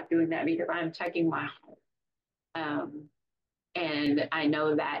I'm not doing that because I'm checking my heart. And I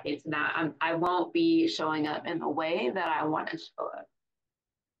know that it's not, I won't be showing up in the way that I want to show up.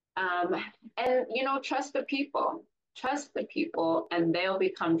 And trust the people, and they'll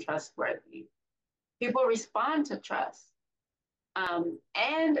become trustworthy. People respond to trust.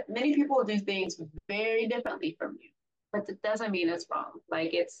 And many people do things very differently from you, but it doesn't mean it's wrong.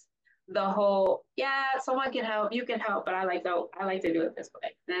 Like it's the whole, yeah, someone can help, you can help, but I like to do it this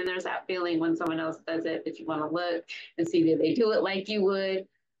way. And then there's that feeling when someone else does it that you want to look and see that they do it like you would.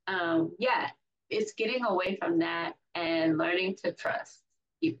 Yeah, it's getting away from that and learning to trust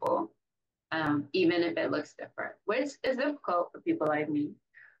people, even if it looks different, which is difficult for people like me.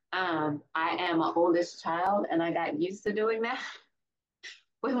 I am an oldest child, and I got used to doing that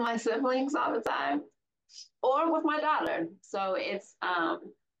with my siblings all the time, or with my daughter. So it's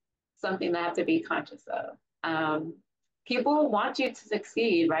something that I have to be conscious of. People want you to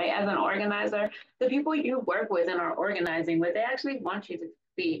succeed, right? As an organizer, the people you work with and are organizing with, they actually want you to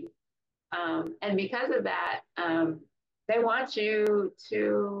succeed. And because of that, they want you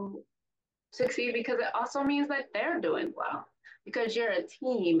to succeed because it also means that they're doing well, because you're a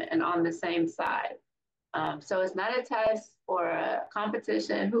team and on the same side. So it's not a test or a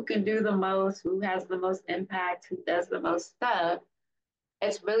competition who can do the most, who has the most impact, who does the most stuff.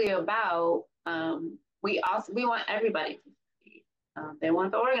 It's really about we want everybody to succeed. They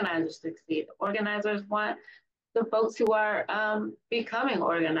want the organizers to succeed. The organizers want the folks who are becoming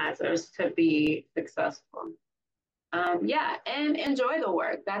organizers to be successful. Yeah, and enjoy the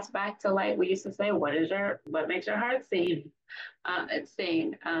work. That's back to like we used to say, what makes your heart sing?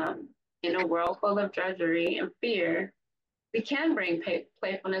 Sing. In a world full of drudgery and fear, we can bring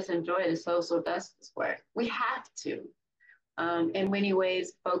playfulness and joy to social justice work. We have to. In many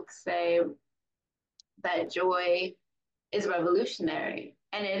ways, folks say that joy is revolutionary,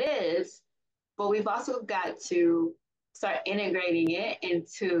 and it is, but we've also got to start integrating it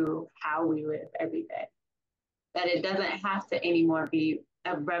into how we live every day. That it doesn't have to anymore be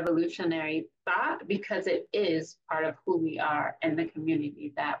a revolutionary thought, because it is part of who we are and the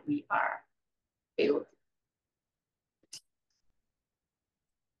community that we are building.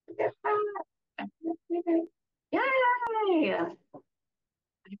 Yay!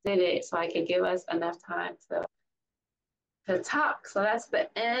 did it so I could give us enough time to talk. So that's the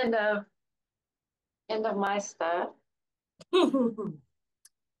end of my stuff. Hope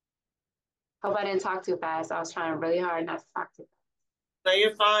I didn't talk too fast. I was trying really hard not to talk too fast. No,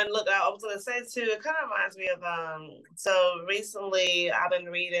 you're fine. Look, I was gonna say too, it kind of reminds me of so recently I've been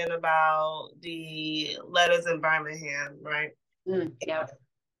reading about the letters in Birmingham, right? Yeah.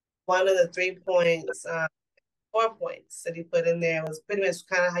 One of the 3 points, 4 points that he put in there was pretty much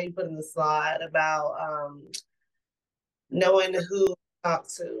kind of how you put in the slide about knowing who to talk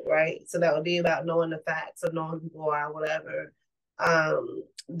to, right? So that would be about knowing the facts of knowing who people are, whatever.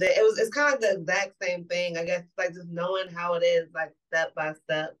 It's kind of the exact same thing, I guess, like just knowing how it is, like step by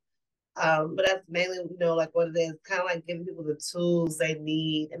step. But that's mainly, like what it is, kind of like giving people the tools they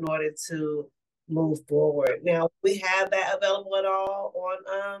need in order to move forward. Now, we have that available at all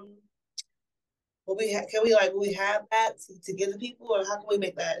on will we have that to give to people, or how can we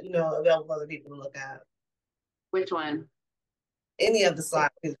make that available for other people to look at? Which one? Any of the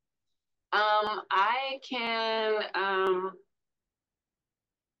slides. I can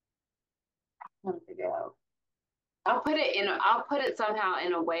I'll put it somehow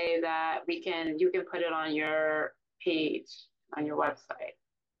in a way that you can put it on your page, on your website.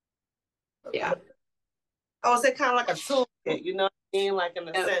 Yeah. Oh, is it kind of like a toolkit, you know what I mean? Like in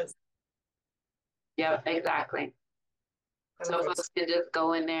a sense. Yeah, exactly. So folks can just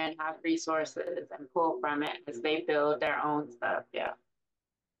go in there and have resources and pull from it as they build their own stuff. Yeah.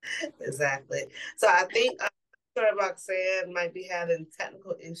 Exactly. So I think Roxanne might be having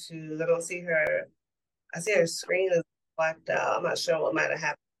technical issues. I don't see her. I see her screen is blacked out. I'm not sure what might have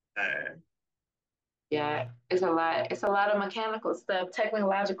happened to her. Yeah, it's a lot of mechanical stuff,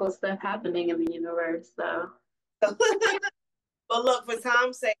 technological stuff happening in the universe. So but look, for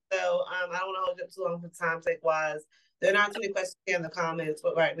time's sake though, I don't want to hold you up too long for time's sake wise. There are not too many questions here in the comments,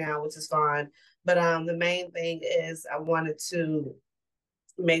 but right now, which is fine. But the main thing is I wanted to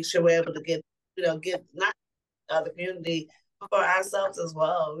make sure we're able to give not the community, but for ourselves as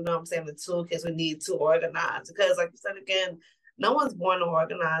well. You know what I'm saying? The toolkits we need to organize. Because like you said again, no one's born an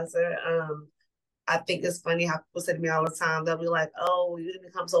organizer. I think it's funny how people say to me all the time, they'll be like, oh, you didn't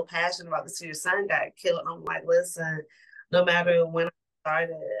become so passionate about this, your son got killed. And I'm like, listen, no matter when I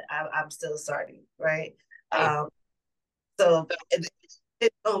started, I'm still starting, right? So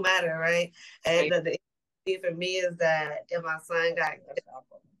it don't matter, right? And the thing for me is that if my son got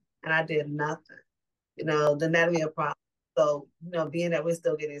killed and I did nothing, then that'd be a problem. So, being that we're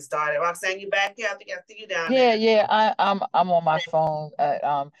still getting started. Roxanne, you back here? I think I see you down there. Yeah. I'm on my phone.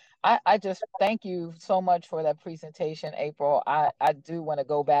 I just thank you so much for that presentation, April. I do want to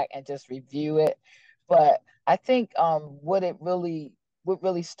go back and just review it, but I think what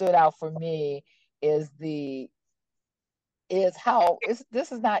really stood out for me is how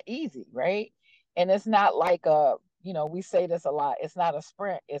this is not easy, right? And it's not like we say this a lot. It's not a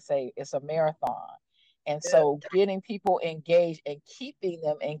sprint. It's a marathon. And so getting people engaged and keeping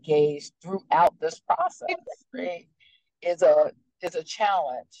them engaged throughout this process, right, is a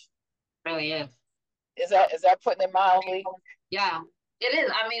challenge. Really is. Is that putting it mildly? Yeah, it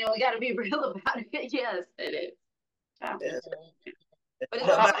is. I mean, we got to be real about it. Yes, it is. Yeah. But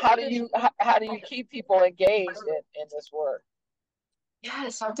how do you keep people engaged in this work? Yeah,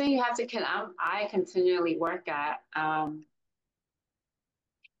 it's something you have to I continually work at.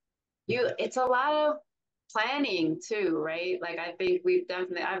 It's a lot of planning too, right? Like I think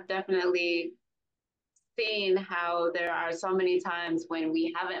I've definitely seen how there are so many times when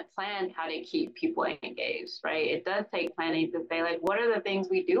we haven't planned how to keep people engaged, right? It does take planning to say, like, what are the things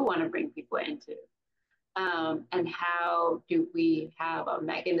we do want to bring people into? And how do we have a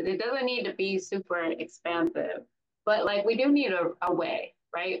mechanism? It doesn't need to be super expansive, but like we do need a way,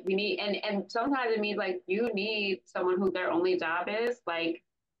 right? We need, and sometimes it means like you need someone who their only job is like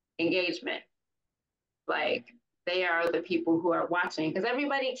engagement. Like they are the people who are watching, because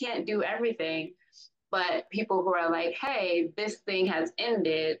everybody can't do everything, but people who are like, hey, this thing has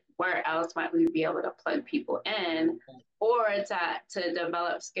ended, where else might we be able to plug people in? Or to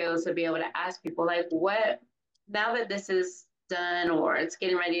develop skills to be able to ask people, like, what, now that this is done or it's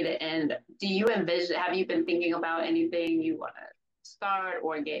getting ready to end, do you envision, have you been thinking about anything you want to start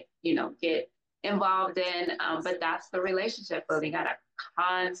or get involved in? But that's the relationship building. Gotta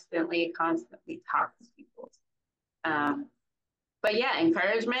constantly talk to people. But yeah,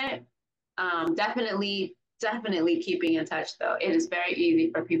 encouragement, definitely keeping in touch though. It is very easy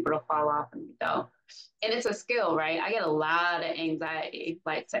for people to fall off and go. And it's a skill, right? I get a lot of anxiety,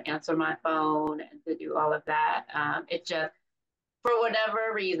 like to answer my phone and to do all of that. It just, for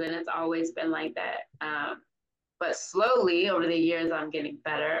whatever reason, it's always been like that. But slowly over the years, I'm getting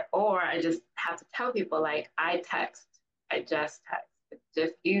better. Or I just have to tell people, like, I just text. It's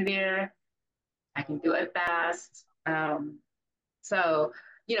just easier. I can do it fast. So,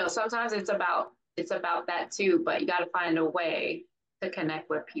 sometimes it's about that too, but you got to find a way to connect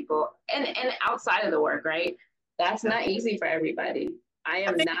with people and outside of the work, right? That's not easy for everybody. I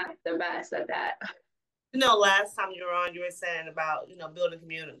am not the best at that. Last time you were on, you were saying about, building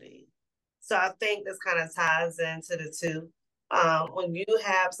community. So I think this kind of ties into the two. When you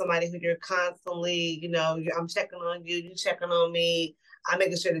have somebody who you're constantly, I'm checking on you, you checking on me, I'm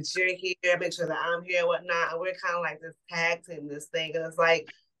making sure that you're here, I make sure that I'm here and whatnot. And we're kind of like this tag team, this thing. And it's like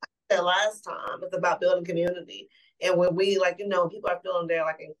the last time, it's about building community. And when we people are feeling they're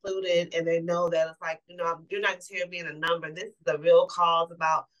like included and they know that it's like, you're not just here being a number. This is the real cause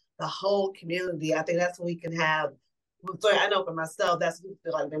about the whole community. I think that's when we can have. I know for myself, that's when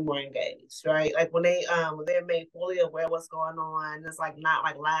feel like they're more engaged, right? Like when they're made fully aware of what's going on, it's like not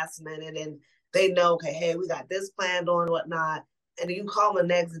like last minute, and they know, okay, hey, we got this planned on, whatnot, and then you call them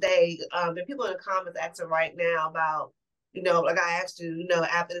the next day. And people in the comments asking right now about, like I asked you,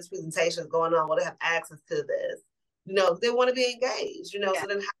 after this presentation is going on, will they have access to this? They want to be engaged, so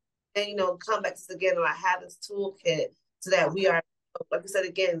then come back to this again and I have this toolkit so that we are, like you said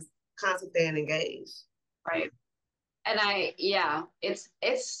again, constantly staying engaged. Right. And it's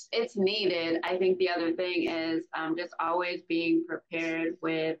needed. I think the other thing is just always being prepared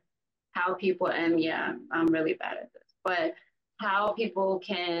with how people, and I'm really bad at this, but how people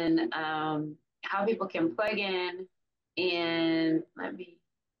can plug in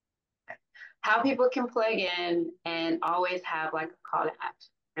how people can plug in and always have like a call to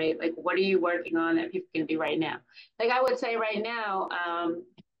action, right? Like, what are you working on that people can do right now? Like I would say right now, I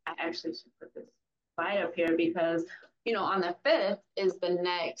actually should put this slide up here because, on the 5th is the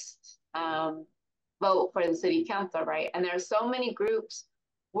next vote for the city council, right? And there are so many groups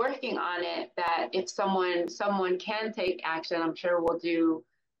working on it that if someone can take action, I'm sure we'll do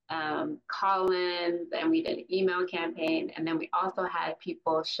call-ins, and we did an email campaign, and then we also had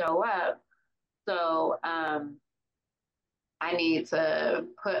people show up. So I need to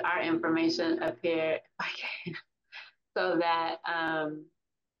put our information up here so that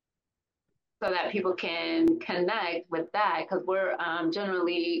people can connect with that, because we're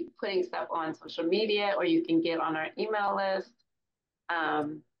generally putting stuff on social media, or you can get on our email list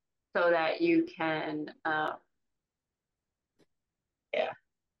so that you can red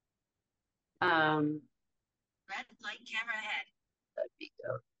light, camera ahead. Let me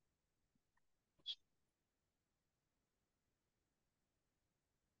go.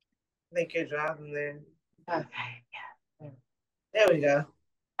 I think you're driving there. Okay, yeah. There we go.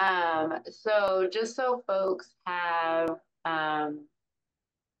 So just so folks have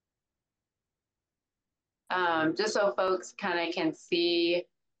just so folks kind of can see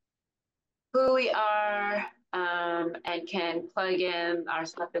who we are and can plug in. Our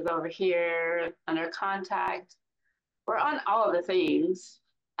stuff is over here under contact. We're on all the things,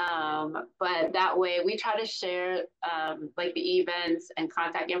 but that way we try to share like the events and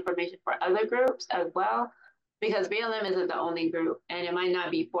contact information for other groups as well, because BLM isn't the only group, and it might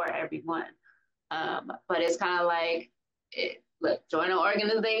not be for everyone. But it's kind of like, join an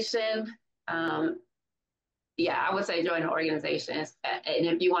organization. I would say join an organization. And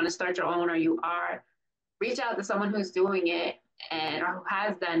if you want to start your own, or you are, reach out to someone who's doing it or who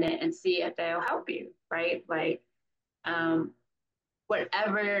has done it, and see if they'll help you, right? Like,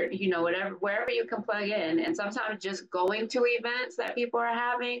 wherever you can plug in. And sometimes just going to events that people are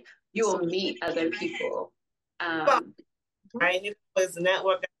having, you will meet other people. Right, you can always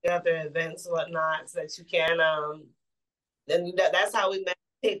network at other events and whatnot, so that you can and that's how we met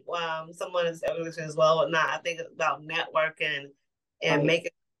someone in this organization as well. Whatnot, I think about networking and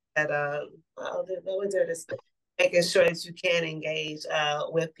making that making sure that you can engage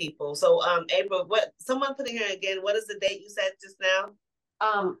with people. So April, what someone put in here again, what is the date you said just now?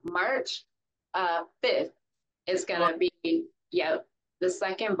 March 5th is gonna be the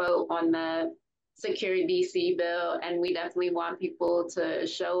second vote on the Secure DC bill, and we definitely want people to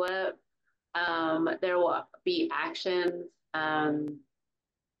show up. There will be actions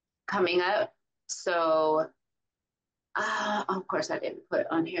coming up. So of course I didn't put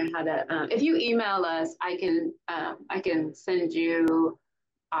on here how to if you email us, I can send you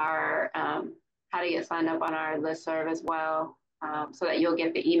our how to get signed up on our listserv as well, so that you'll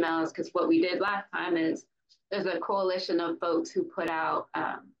get the emails. Because what we did last time is there's a coalition of folks who put out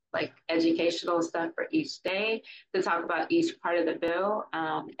like educational stuff for each day to talk about each part of the bill.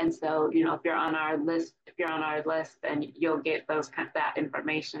 And so, if you're on our list, then you'll get that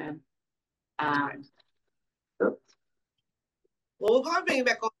information. Well, we'll probably bring you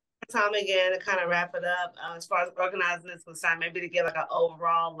back on time again to kind of wrap it up. As far as organizing is concerned, maybe to give like an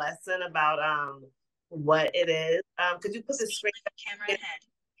overall lesson about what it is. Could you put the screen camera ahead?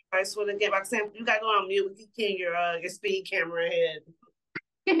 First one again, Roxanne, you got to go on mute. We can hear your speed camera ahead.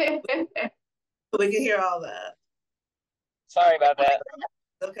 We can hear all that. Sorry about that.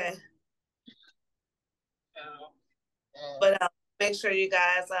 Okay. But make sure you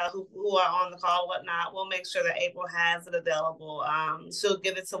guys who are on the call, whatnot, we'll make sure that April has it available. She'll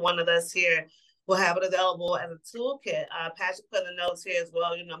give it to one of us here. We'll have it available as a toolkit. Patrick put in the notes here as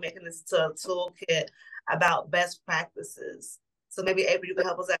well, making this to a toolkit about best practices. So maybe April, you can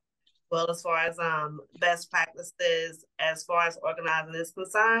help us out as well as far as best practices as far as organizing is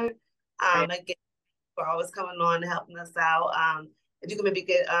concerned. Again, we're always coming on and helping us out. If you can maybe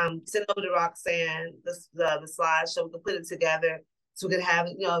get send over to Roxanne the slides so we can put it together so we can have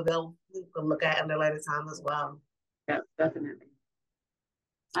it available we can look at a later time as well. Yeah, definitely.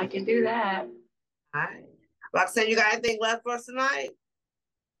 I can do that. All right, Roxanne, you got anything left for us tonight?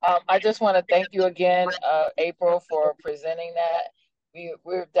 I just want to thank you again, April, for presenting that.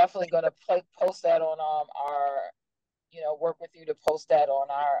 We're definitely going to post that on our, work with you to post that on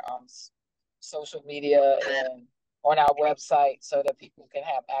our social media and on our website so that people can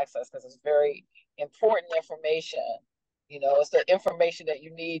have access, because it's very important information. It's the information that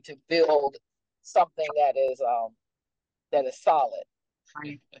you need to build something that is solid.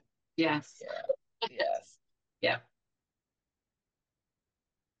 Right. Yes. Yeah. Yes. Yeah.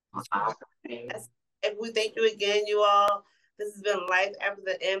 Yes. And we thank you again, you all. This has been Life After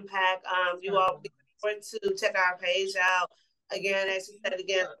the Impact. You all be sure to check our page out. Again, as you said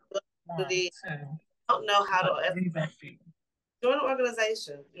again, don't know how to join an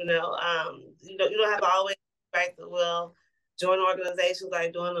organization. You don't have to always write the will. Join organizations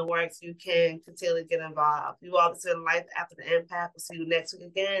like doing the work so you can continue to get involved. You all have been Life After the Impact. We'll see you next week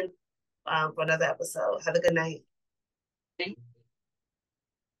again for another episode. Have a good night.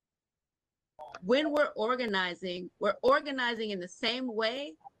 When we're organizing in the same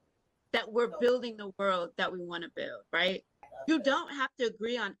way that we're building the world that we want to build, right? You don't have to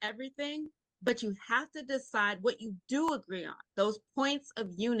agree on everything, but you have to decide what you do agree on, those points of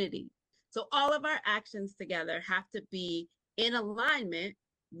unity. So all of our actions together have to be in alignment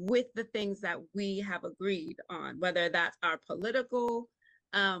with the things that we have agreed on, whether that's our political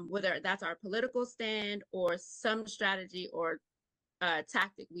stand or some strategy or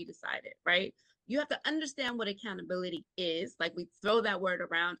tactic we decided, right? You have to understand what accountability is. Like, we throw that word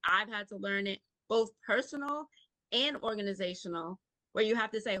around. I've had to learn it, both personal and organizational, where you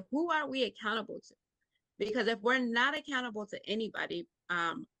have to say, who are we accountable to? Because if we're not accountable to anybody,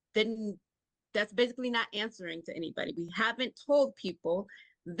 then that's basically not answering to anybody. We haven't told people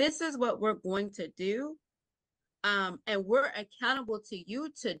this is what we're going to do, and we're accountable to you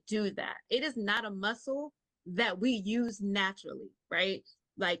to do that. It is not a muscle that we use naturally, right?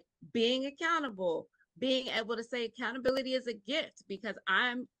 Like, being accountable, being able to say accountability is a gift, because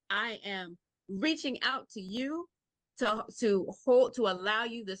I am reaching out to you to allow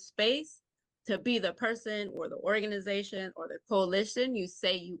you the space to be the person or the organization or the coalition you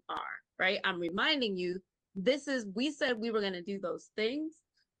say you are, right? I'm reminding you, we said we were going to do those things,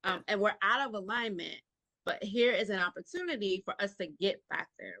 and we're out of alignment. But here is an opportunity for us to get back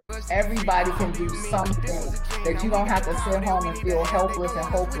there. Everybody can do something, that you don't have to sit home and feel helpless and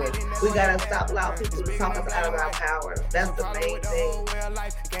hopeless. We got to stop allowing people to talk us out of our power. That's the main thing.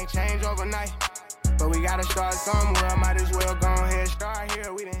 Life can't change overnight, but we got to start somewhere. Might as well go ahead, start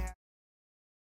here. We didn't